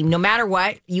sports team, no matter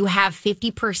what, you have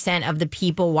 50% of the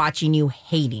people watching you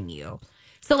hating you.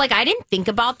 So like I didn't think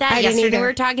about that yesterday. We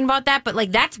were talking about that, but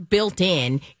like that's built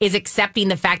in is accepting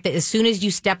the fact that as soon as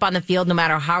you step on the field, no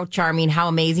matter how charming, how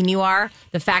amazing you are,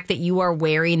 the fact that you are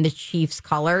wearing the Chiefs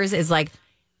colors is like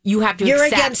you have to You're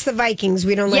accept. against the Vikings.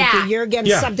 We don't like you. You're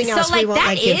against something else. So, like, we won't that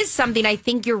like you. is something I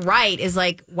think you're right. Is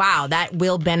like, wow, that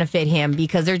will benefit him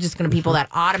because there's just going to be people that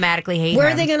automatically hate Where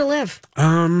him. are they going to live?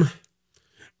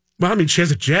 Well, she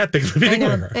has a jet. They can live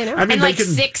anywhere. I know. And like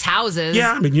 6 houses.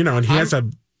 Yeah, and he has a.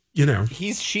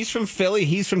 She's from Philly.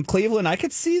 He's from Cleveland. I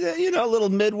could see that, a little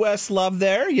Midwest love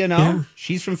there. Yeah.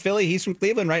 She's from Philly. He's from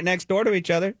Cleveland, right next door to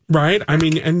each other. Right.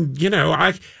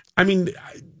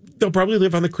 They'll probably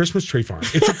live on the Christmas tree farm.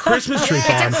 It's a Christmas tree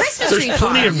farm. It's a Christmas There's tree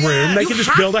plenty farm. of room. They can just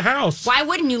build a house. Why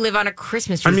wouldn't you live on a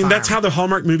Christmas tree farm? That's how the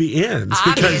Hallmark movie ends.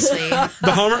 Obviously. Because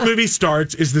the Hallmark movie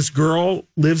starts is this girl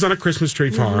lives on a Christmas tree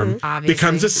farm,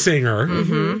 becomes a singer.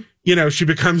 Mm-hmm. She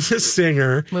becomes a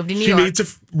singer. Moved to New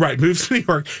York. Moves to New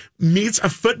York, meets a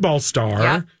football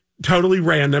star, totally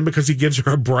random because he gives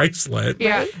her a bracelet.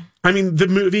 Yeah.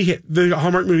 The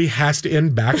Hallmark movie has to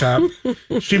end back up.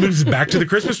 She moves back to the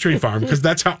Christmas tree farm because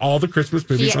that's how all the Christmas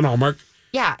movies on Hallmark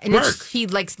Yeah, and he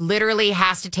like literally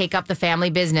has to take up the family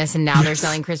business, and now they're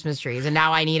selling Christmas trees, and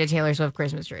now I need a Taylor Swift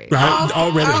Christmas tree.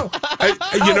 Already.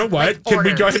 You know what? Can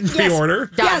we go ahead and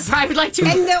pre-order? Yes, I would like to.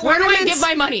 And where do I give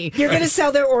my money? You're going to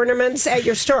sell their ornaments at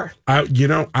your store. I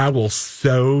will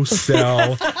so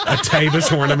sell a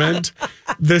Tavis ornament.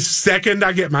 The second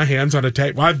I get my hands on a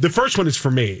Tavis, the first one is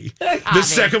for me. The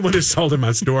second one is sold in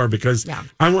my store because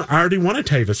I already want a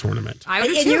Tavis ornament. I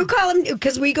would and you call them,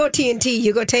 because we go TNT,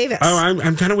 you go Tavis. Oh,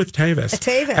 I'm kind of with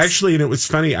Tavis. Actually, and it was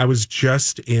funny. I was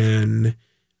just in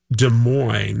Des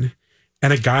Moines,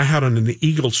 and a guy had on an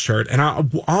Eagles shirt, and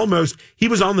he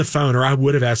was on the phone, or I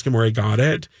would have asked him where he got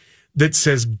it. That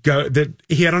says go. That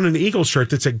he had on an Eagles shirt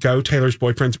that said "Go Taylor's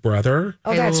boyfriend's brother."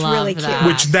 Oh, that's really cute.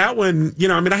 Which that one,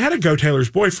 I had a Go Taylor's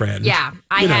boyfriend. Yeah,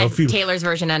 I had Taylor's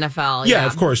version NFL. Yeah,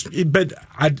 of course. But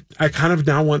I kind of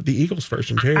now want the Eagles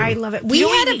version too. I love it. We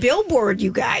had a billboard,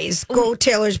 you guys. Go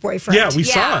Taylor's boyfriend. Yeah, we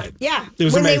saw it. Yeah, it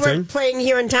was when amazing. They were playing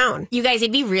here in town. You guys,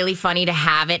 it'd be really funny to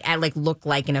have it at look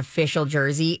like an official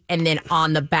jersey, and then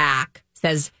on the back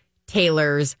says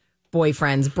Taylor's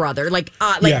boyfriend's brother,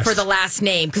 yes. For the last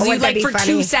name, because you for funny.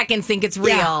 2 seconds think it's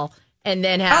real, and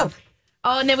then have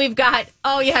and then we've got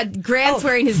Grant's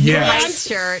wearing his new white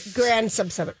shirt. Grant's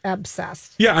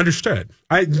obsessed. Yeah, understood.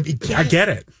 I get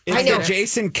it. It's the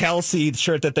Jason Kelsey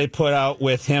shirt that they put out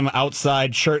with him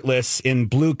outside shirtless in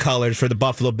blue colors for the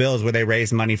Buffalo Bills, where they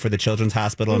raised money for the Children's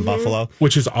Hospital in Buffalo,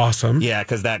 which is awesome. Yeah,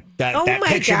 because that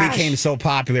picture became so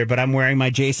popular. But I'm wearing my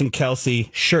Jason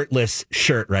Kelsey shirtless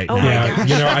shirt right now.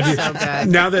 Yeah, I do. So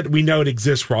good. Now that we know it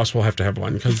exists, Ross will have to have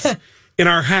one because. In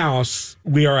our house,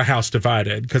 we are a house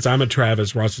divided because I'm a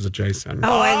Travis, Ross is a Jason.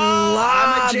 Oh, I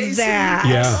love I'm a Jason. that.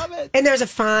 Yeah. I love it. And there's a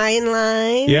fine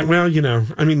line. Yeah, well,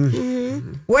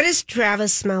 What does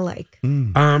Travis smell like? You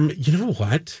know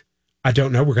what? I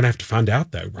don't know. We're going to have to find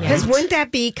out, though, right? Because wouldn't that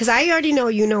be, because I already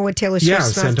know what Taylor Swift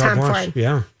smells. Tom Ford.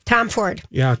 Yeah. Tom Ford.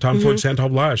 Yeah, Tom Ford, Santal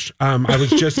Blush. I was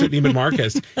just at Neiman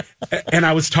Marcus, and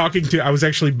I was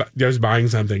buying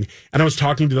something, and I was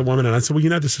talking to the woman, and I said,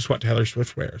 well, this is what Taylor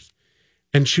Swift wears.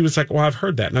 And she was like, well, I've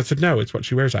heard that. And I said, no, it's what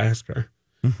she wears. I asked her.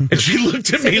 And she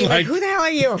looked at me like, who the hell are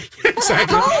you?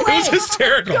 Exactly. It was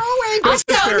hysterical. Go away. Just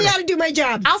tell me how to do my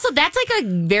job. Also, that's a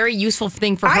very useful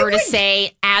thing for her to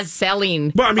say as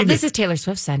selling. Well, this is Taylor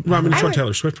Swift scent. Well, it's what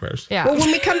Taylor Swift wears. Yeah. Well,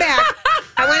 when we come back,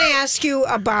 I want to ask you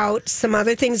about some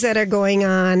other things that are going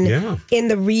on in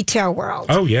the retail world.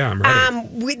 Oh, yeah, I'm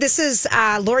ready. This is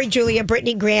Lori, Julia,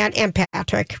 Brittany, Grant, and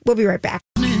Patrick. We'll be right back.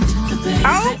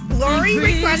 Oh, Lori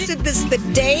requested this the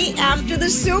day after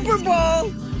the Super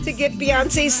Bowl to get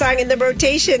Beyonce's song in the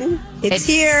rotation. It's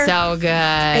here. So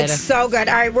good. It's so good.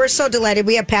 All right, we're so delighted.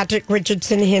 We have Patrick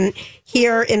Richardson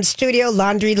here in studio.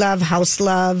 Laundry Love, House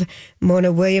Love,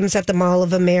 Mona Williams at the Mall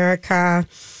of America,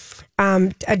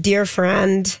 a dear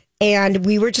friend. And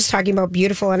we were just talking about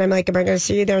Beautiful, and I'm like, am I going to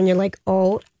see you there? And you're like,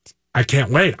 oh. I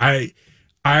can't wait. I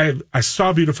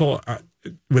saw Beautiful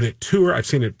when it toured. I've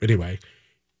seen it anyway.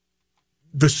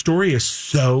 The story is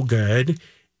so good.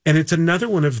 And it's another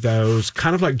one of those,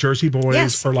 kind of like Jersey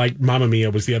Boys or like Mamma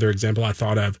Mia was the other example I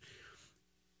thought of.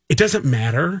 It doesn't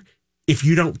matter if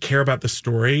you don't care about the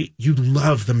story, you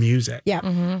love the music. Yeah.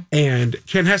 Mm-hmm. And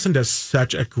Chanhassen does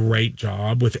such a great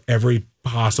job with every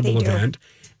possible event.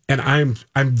 And I'm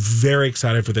very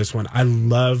excited for this one. I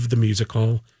love the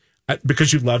musical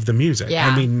because you love the music. Yeah.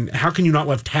 I mean, how can you not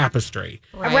love Tapestry?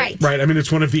 Right. I mean,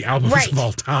 it's one of the albums of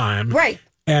all time. Right.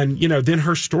 And, then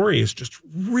her story is just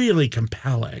really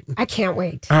compelling. I can't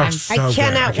wait. Oh, I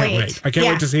cannot wait. I can't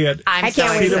wait to see it. I can't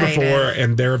I've wait. seen it before,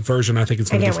 and their version, I think, is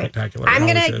going to be spectacular. I'm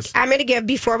gonna give,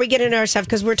 before we get into our stuff,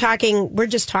 because we're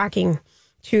just talking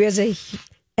to you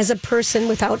as a person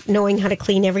without knowing how to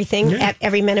clean everything at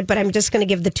every minute. But I'm just going to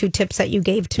give the 2 tips that you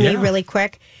gave to me really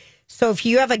quick. So if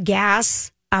you have a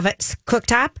gas oven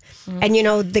cooktop, and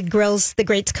the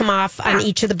grates come off on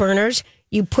each of the burners.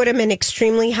 You put them in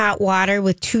extremely hot water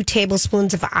with 2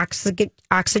 tablespoons of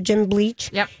oxygen bleach.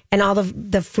 Yep. And all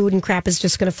the food and crap is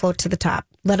just going to float to the top.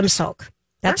 Let them soak.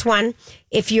 That's one.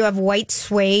 If you have white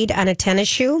suede on a tennis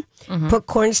shoe, put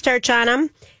cornstarch on them,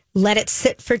 let it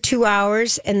sit for 2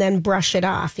 hours, and then brush it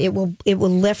off. It will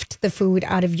lift the food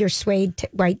out of your suede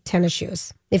white tennis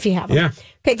shoes if you have them. Yeah.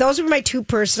 Okay, those are my 2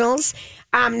 personals.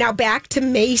 Now back to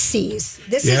Macy's.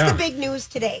 This is the big news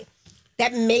today.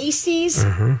 That Macy's...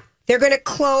 They're going to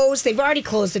close. They've already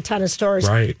closed a ton of stores,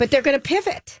 but they're going to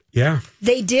pivot. Yeah.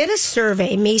 They did a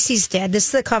survey. Macy's did. This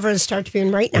is the cover of the Star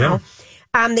Tribune right now.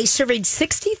 Yeah. They surveyed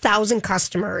 60,000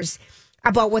 customers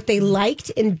about what they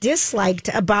liked and disliked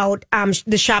about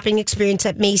the shopping experience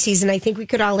at Macy's. And I think we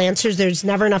could all answer. There's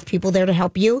never enough people there to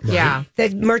help you. Right. Yeah.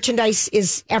 The merchandise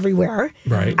is everywhere.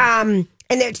 Right. And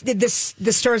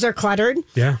the stores are cluttered.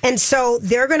 Yeah. And so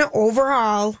they're going to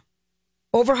overhaul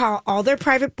all their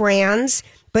private brands.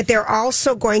 But they're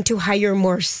also going to hire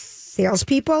more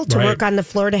salespeople to work on the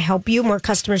floor to help you, more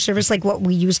customer service like what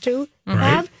we used to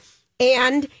have,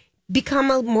 and become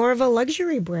more of a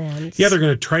luxury brand. Yeah, they're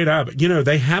going to trade up.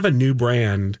 They have a new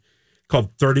brand called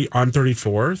 30 on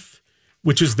 34th,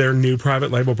 which is their new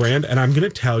private label brand. And I'm going to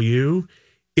tell you,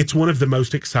 it's one of the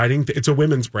most exciting. It's a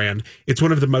women's brand. It's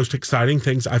one of the most exciting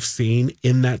things I've seen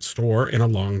in that store in a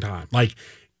long time. Like,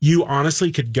 you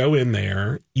honestly could go in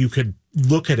there, you could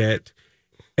look at it,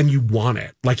 and you want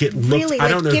it. Like, it looked, really? I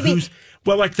don't know who's,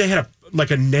 well, like they had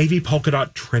a navy polka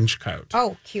dot trench coat.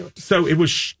 Oh, cute. So it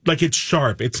was it's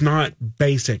sharp. It's not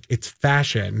basic. It's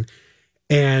fashion.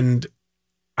 And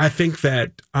I think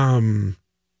that,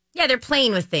 they're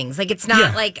playing with things. Like, it's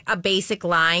not like a basic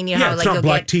line. It's like not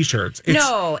black t-shirts.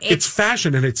 It's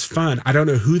fashion and it's fun. I don't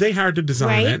know who they hired to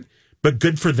design it, but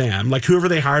good for them. Like, whoever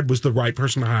they hired was the right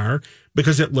person to hire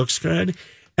because it looks good.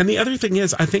 And the other thing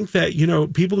is, I think that,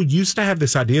 people used to have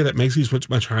this idea that Macy's was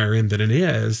much higher end than it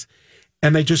is.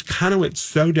 And they just kind of went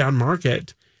so down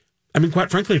market. I mean,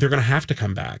 quite frankly, they're going to have to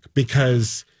come back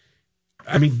because,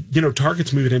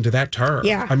 Target's moving into that turf.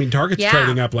 Yeah. I mean, Target's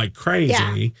trading up like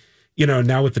crazy,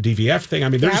 now with the DVF thing. I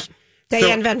mean, there's...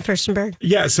 Diane Van Furstenberg.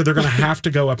 Yeah, so they're going to have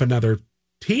to go up another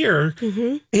tier.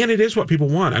 Mm-hmm. And it is what people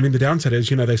want. I mean, the downside is,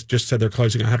 they just said they're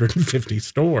closing 150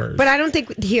 stores. But I don't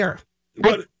think here...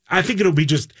 I think it'll be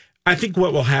I think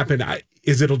what will happen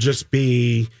is it'll just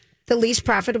be the least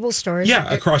profitable stores.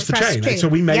 Yeah, across the chain. So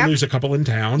we may lose a couple in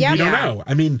town. We don't know.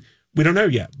 I mean, we don't know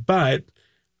yet. But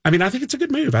I mean, I think it's a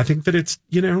good move. I think that it's,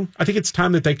 I think it's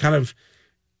time that they kind of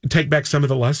take back some of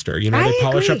the luster. They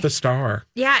polish up the star.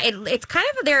 Yeah, it's kind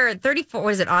of their 34.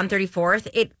 Was it on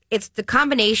 34th? It's the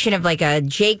combination of like a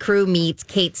J. Crew meets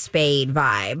Kate Spade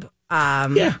vibe.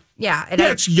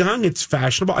 It's young. It's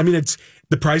fashionable. I mean,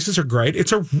 the prices are great.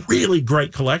 It's a really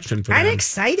great collection for them. I'm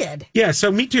excited. Yeah,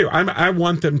 so me too. I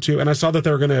want them to, and I saw that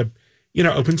they were going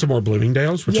to, open some more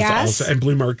Bloomingdale's, which is also, and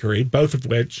Blue Mercury, both of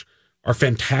which are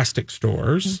fantastic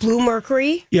stores. Blue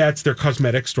Mercury? Yeah, it's their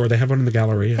cosmetic store. They have one in the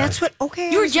Galleria. That's what.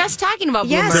 Okay, you were just talking about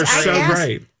Blue Mercury. They're so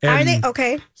great. And are they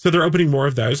okay? So they're opening more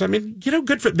of those. I mean,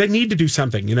 good for. They need to do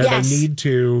something. They need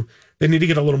to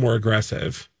get a little more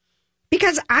aggressive.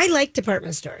 Because I like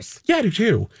department stores. Yeah, I do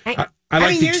too. I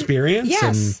like the experience.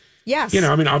 Yes. Yes. You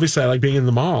know, I mean, obviously I like being in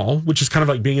the mall, which is kind of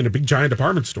like being in a big giant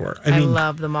department store. I mean,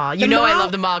 love the mall. You know, I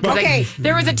love the mall. Because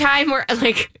there was a time where,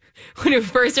 like, when it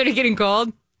first started getting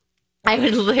cold, I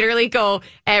would literally go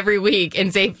every week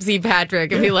and see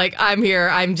Patrick and be like, I'm here.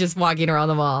 I'm just walking around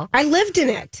the mall. I lived in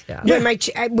it. Yeah. When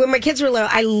my kids were little,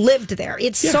 I lived there.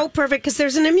 It's so perfect because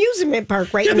there's an amusement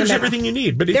park right in the middle. There's everything you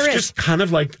need, but it's just kind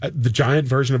of like the giant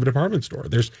version of a department store.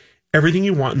 There's everything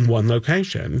you want in one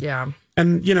location. Yeah.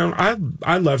 And, you know,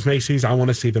 I love Macy's. I want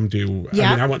to see them do, I mean,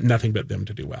 I want nothing but them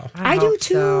to do well. I do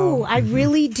too. So. I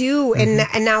really do. And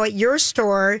now at your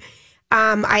store,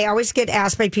 I always get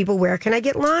asked by people, where can I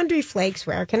get laundry flakes?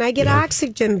 Where can I get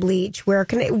oxygen bleach? Where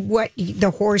can what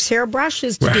the horsehair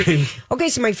brushes to do? Okay,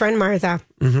 so my friend Martha,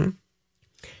 I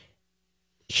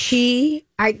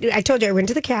told you I went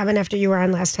to the cabin after you were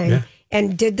on last time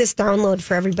and did this download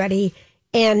for everybody.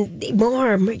 And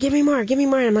more, give me more.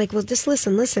 And I'm like, well, just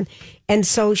listen. And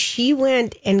so she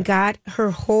went and got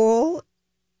her whole.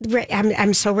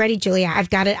 I'm so ready, Julia. I've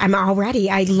got it. I'm all ready.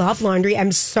 I love laundry.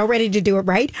 I'm so ready to do it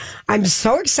right. I'm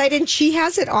so excited. She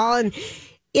has it all. And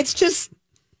it's just,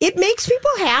 it makes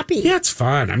people happy. Yeah, it's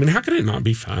fun. I mean, how could it not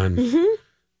be fun?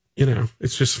 You know,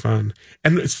 it's just fun.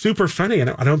 And it's super funny. And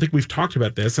I don't think we've talked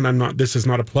about this. And this is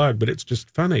not a plug, but it's just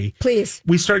funny. Please.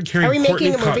 We started carrying Are we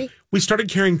making a movie? We started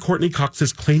carrying Courtney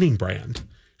Cox's cleaning brand.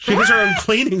 She has her own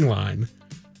cleaning line.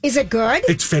 Is it good?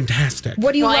 It's fantastic.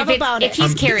 What do you love about it? If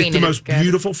he's carrying it's the most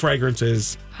beautiful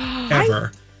fragrances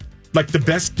ever. Like the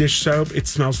best dish soap. It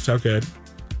smells so good.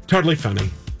 Totally funny.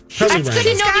 Totally That's good to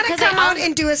know. She's got to come out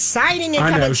and do a signing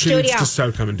and come in she studio. Needs to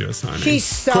so come and do a signing. She's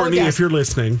so Courtney, if you're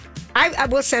listening. I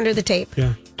will send her the tape.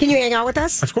 Yeah. Can you hang out with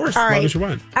us? Of course. All as right. long as you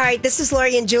want. All right. This is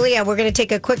Lori and Julia. We're going to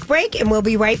take a quick break and we'll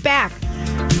be right back.